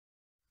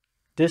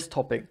This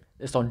topic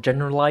is on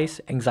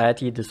generalized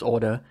anxiety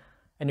disorder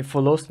and it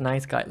follows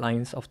NICE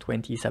guidelines of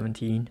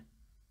 2017.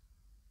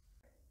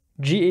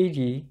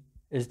 GAD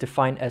is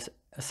defined as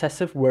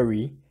excessive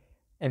worry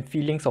and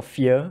feelings of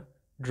fear,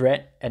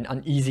 dread, and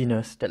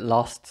uneasiness that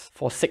lasts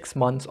for 6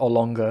 months or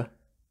longer.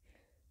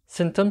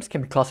 Symptoms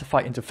can be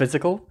classified into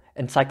physical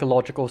and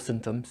psychological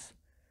symptoms.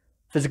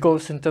 Physical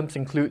symptoms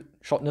include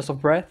shortness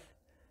of breath,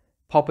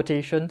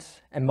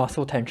 palpitations, and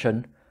muscle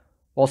tension,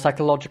 while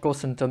psychological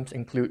symptoms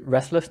include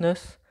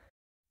restlessness,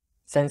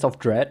 sense of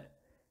dread,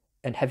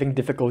 and having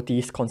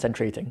difficulties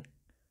concentrating.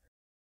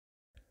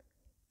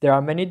 There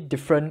are many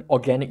different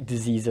organic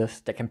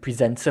diseases that can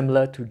present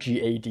similar to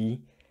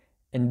GAD,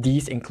 and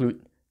these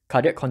include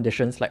cardiac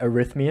conditions like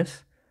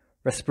arrhythmias,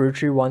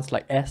 respiratory ones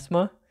like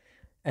asthma,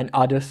 and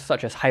others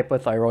such as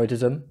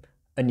hyperthyroidism,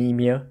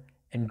 anemia,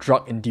 and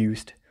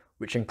drug-induced,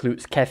 which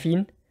includes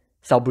caffeine,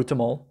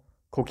 salbutamol,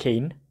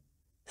 cocaine,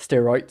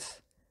 steroids,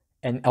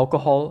 and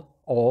alcohol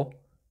or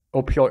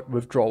opioid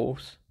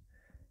withdrawals.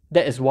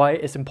 That is why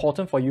it's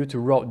important for you to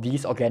rule out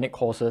these organic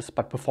causes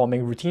by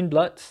performing routine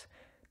bloods,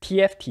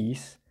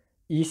 TFTs,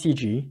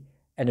 ECG,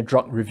 and a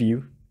drug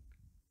review.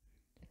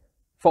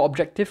 For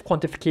objective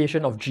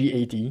quantification of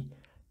GAD,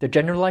 the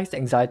Generalized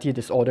Anxiety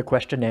Disorder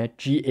Questionnaire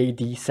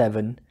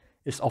GAD-7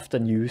 is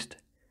often used,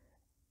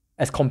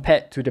 as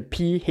compared to the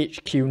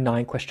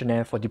PHQ-9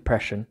 questionnaire for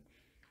depression.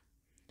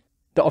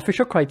 The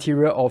official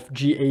criteria of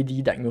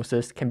GAD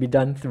diagnosis can be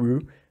done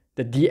through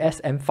the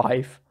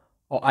DSM-5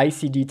 or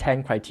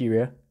ICD-10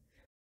 criteria.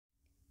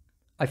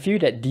 I feel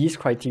that these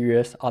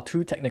criteria are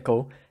too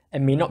technical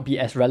and may not be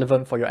as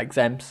relevant for your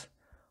exams.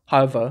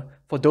 However,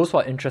 for those who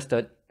are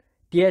interested,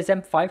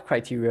 DSM-5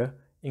 criteria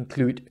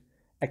include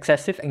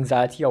excessive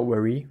anxiety or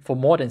worry for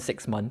more than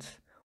 6 months,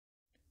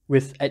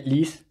 with at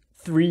least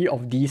 3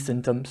 of these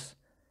symptoms,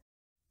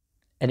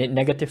 and it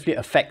negatively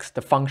affects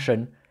the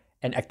function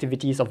and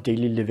activities of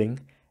daily living,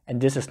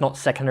 and this is not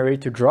secondary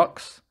to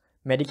drugs,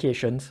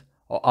 medications,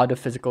 or other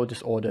physical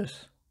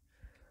disorders.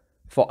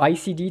 For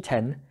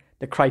ICD-10,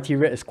 the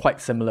criteria is quite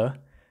similar,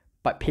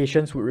 but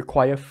patients would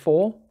require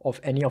 4 of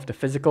any of the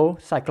physical,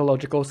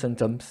 psychological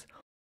symptoms,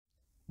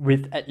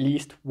 with at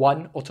least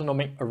 1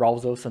 autonomic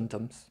arousal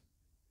symptoms.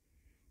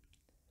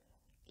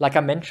 Like I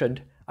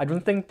mentioned, I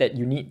don't think that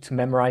you need to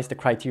memorize the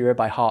criteria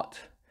by heart,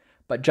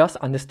 but just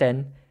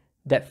understand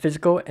that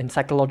physical and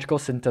psychological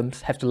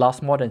symptoms have to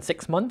last more than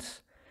 6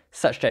 months,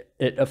 such that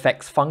it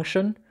affects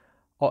function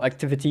or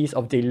activities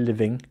of daily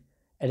living,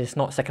 and is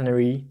not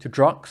secondary to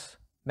drugs,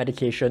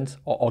 medications,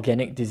 or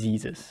organic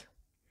diseases.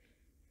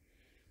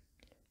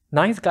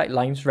 NICE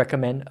guidelines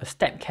recommend a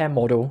step care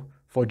model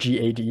for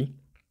GAD.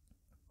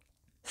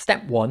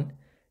 Step 1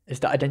 is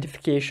the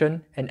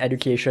identification and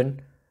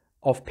education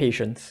of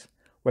patients,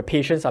 where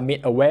patients are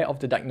made aware of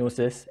the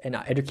diagnosis and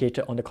are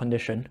educated on the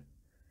condition.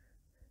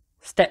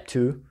 Step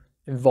 2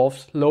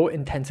 involves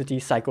low-intensity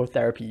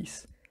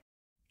psychotherapies.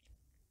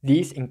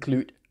 These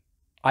include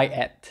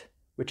IAPT,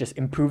 which is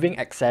improving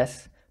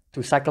access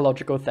to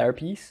psychological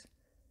therapies,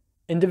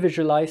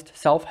 individualized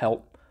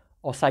self-help,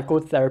 or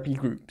psychotherapy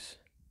groups.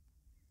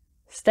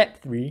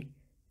 Step 3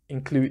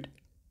 include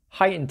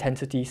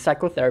high-intensity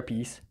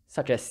psychotherapies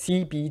such as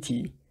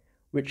CBT,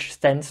 which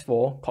stands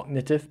for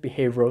Cognitive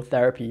Behavioral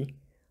Therapy,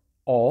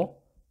 or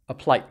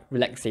Applied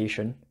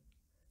Relaxation,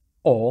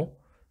 or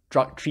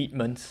drug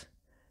treatments.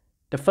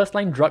 The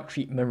first-line drug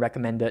treatment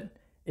recommended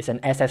is an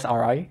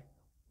SSRI,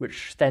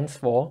 which stands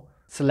for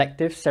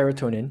Selective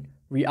Serotonin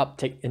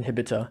Reuptake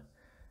Inhibitor.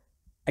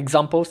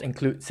 Examples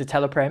include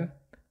citalopram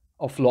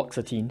or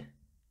fluoxetine.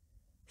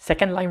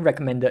 Second-line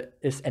recommended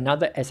is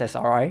another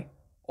SSRI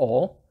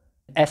or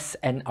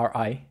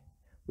SNRI,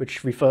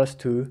 which refers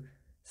to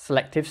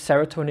Selective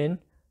Serotonin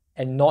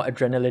and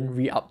Noradrenaline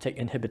Reuptake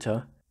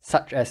Inhibitor,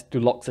 such as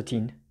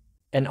duloxetine.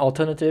 An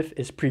alternative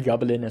is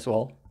pregabalin as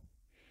well.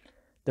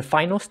 The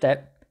final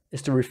step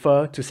is to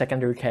refer to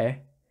secondary care.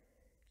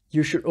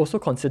 You should also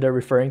consider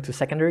referring to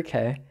secondary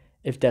care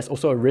if there's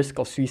also a risk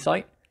of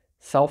suicide,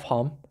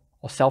 self-harm,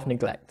 or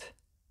self-neglect.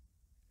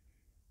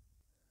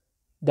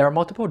 There are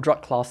multiple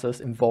drug classes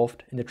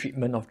involved in the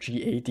treatment of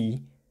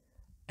GAD.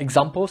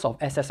 Examples of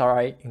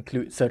SSRI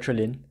include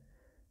sertraline.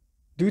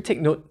 Do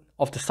take note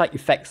of the side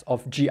effects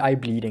of GI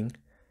bleeding.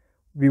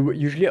 We would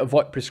usually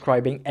avoid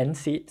prescribing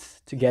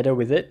NSAIDs together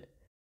with it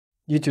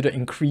due to the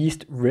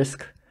increased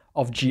risk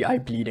of GI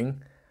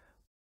bleeding.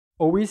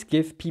 Always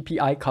give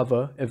PPI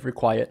cover if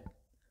required.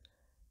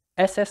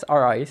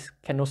 SSRIs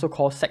can also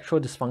cause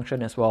sexual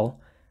dysfunction as well,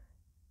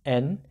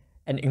 and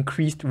an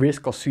increased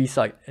risk of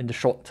suicide in the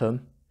short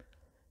term.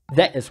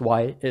 That is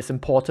why it's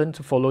important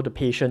to follow the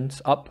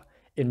patients up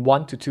in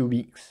 1 to 2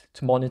 weeks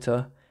to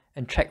monitor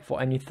and check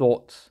for any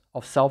thoughts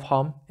of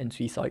self-harm and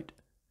suicide.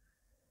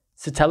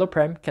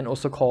 Citalopram can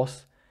also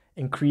cause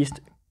increased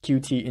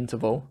QT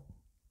interval.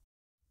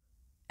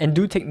 And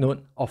do take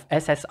note of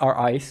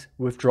SSRIs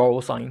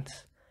withdrawal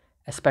signs,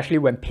 especially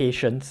when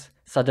patients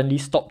suddenly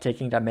stop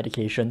taking their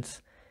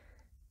medications.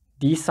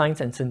 These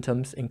signs and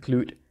symptoms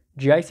include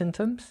GI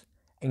symptoms,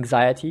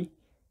 anxiety,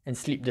 and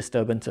sleep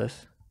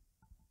disturbances.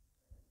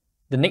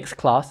 The next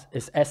class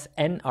is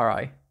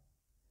SNRI.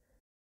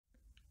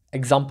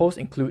 Examples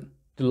include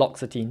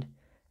duloxetine,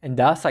 and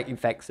their side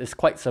effects is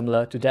quite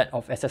similar to that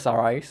of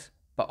SSRIs,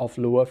 but of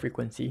lower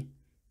frequency.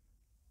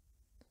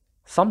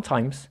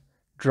 Sometimes,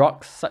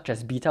 drugs such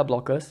as beta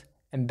blockers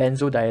and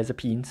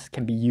benzodiazepines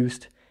can be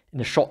used in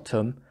the short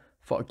term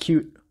for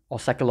acute or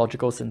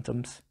psychological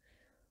symptoms.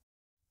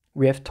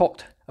 We have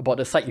talked about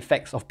the side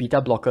effects of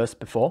beta blockers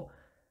before.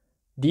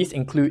 These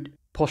include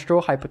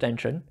postural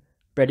hypotension,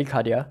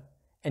 bradycardia,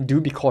 and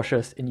do be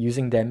cautious in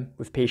using them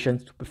with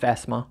patients with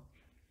asthma.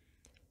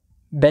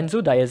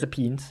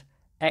 Benzodiazepines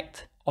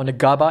act on the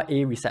GABA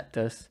A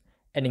receptors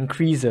and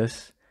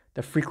increases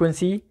the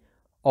frequency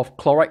of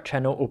chloride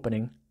channel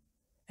opening,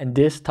 and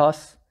this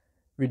thus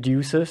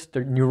reduces the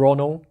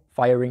neuronal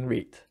firing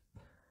rate.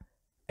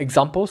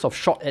 Examples of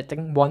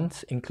short-acting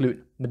ones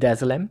include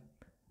midazolam,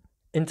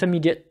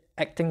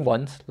 intermediate-acting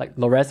ones like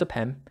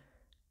lorazepam,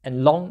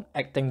 and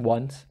long-acting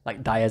ones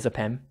like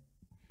diazepam.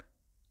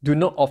 Do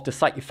note of the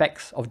side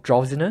effects of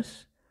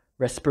drowsiness,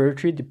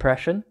 respiratory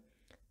depression,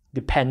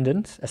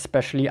 dependence,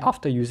 especially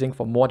after using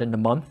for more than a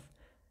month,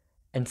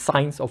 and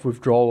signs of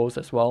withdrawals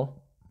as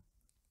well.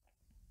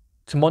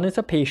 To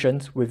monitor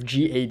patients with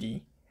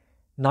GAD,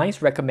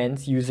 NICE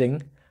recommends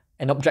using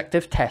an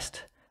objective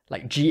test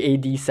like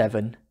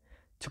GAD-7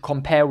 to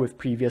compare with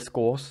previous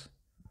scores.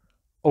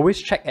 Always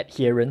check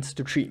adherence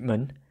to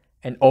treatment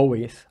and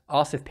always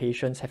ask if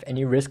patients have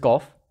any risk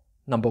of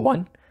number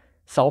 1,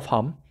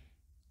 self-harm,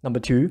 number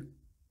 2,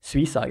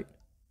 suicide,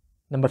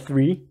 number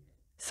 3,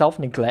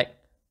 self-neglect,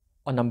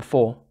 or number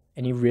 4,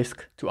 any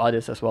risk to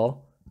others as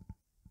well.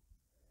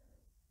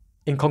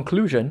 In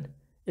conclusion,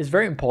 it's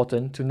very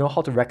important to know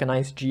how to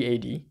recognize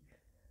GAD,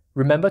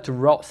 remember to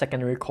rule out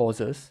secondary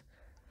causes,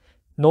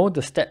 know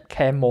the step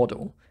care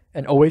model,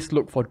 and always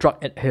look for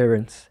drug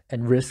adherence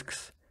and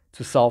risks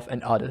to self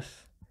and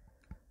others.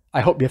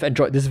 I hope you have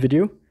enjoyed this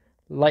video.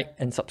 Like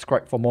and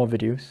subscribe for more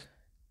videos.